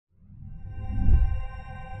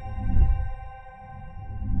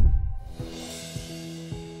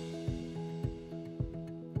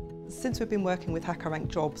Since we've been working with HackerRank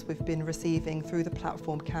jobs, we've been receiving through the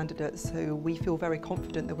platform candidates who we feel very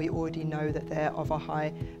confident that we already know that they're of a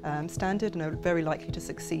high standard and are very likely to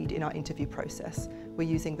succeed in our interview process. We're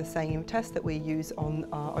using the same test that we use on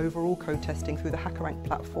our overall code testing through the HackerRank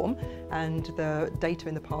platform, and the data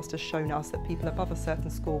in the past has shown us that people above a certain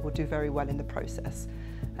score will do very well in the process.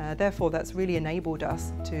 Therefore, that's really enabled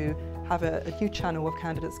us to have a new channel of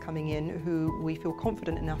candidates coming in who we feel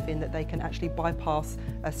confident enough in that they can actually bypass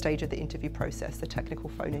a stage of the interview process, the technical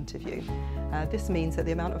phone interview. This means that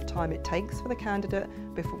the amount of time it takes for the candidate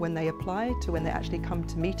when they apply to when they actually come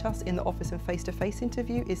to meet us in the office and face-to-face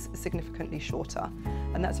interview is significantly shorter.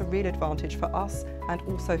 And that's a real advantage for us and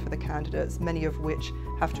also for the candidates, many of which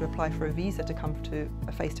have to apply for a visa to come to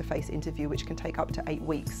a face-to-face interview, which can take up to 8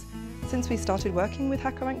 weeks. Since we started working with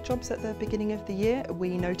HackerRank jobs at the beginning of the year,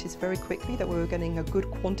 we noticed very quickly that we were getting a good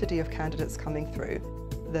quantity of candidates coming through.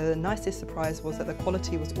 The nicest surprise was that the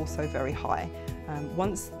quality was also very high.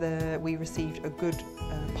 Once we received a good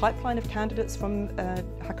pipeline of candidates from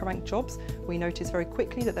HackerRank jobs, we noticed very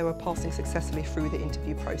quickly that they were passing successfully through the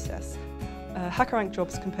interview process. HackerRank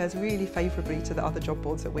jobs compares really favourably to the other job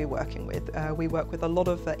boards that we're working with. We work with a lot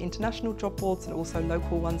of international job boards and also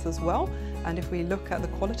local ones as well, and if we look at the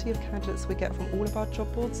quality of candidates we get from all of our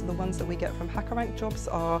job boards, the ones that we get from HackerRank jobs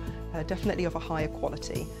are definitely of a higher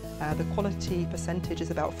quality. The quality percentage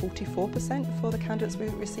is about 44% for the candidates we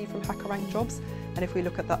receive from HackerRank jobs, and if we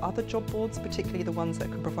look at the other job boards, particularly the ones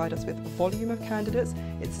that can provide us with a volume of candidates,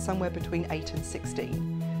 it's somewhere between 8 and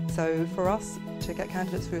 16. So for us to get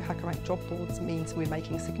candidates through HackerRank job boards means we're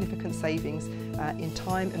making significant savings in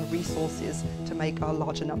time and resources to make a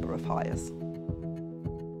larger number of hires.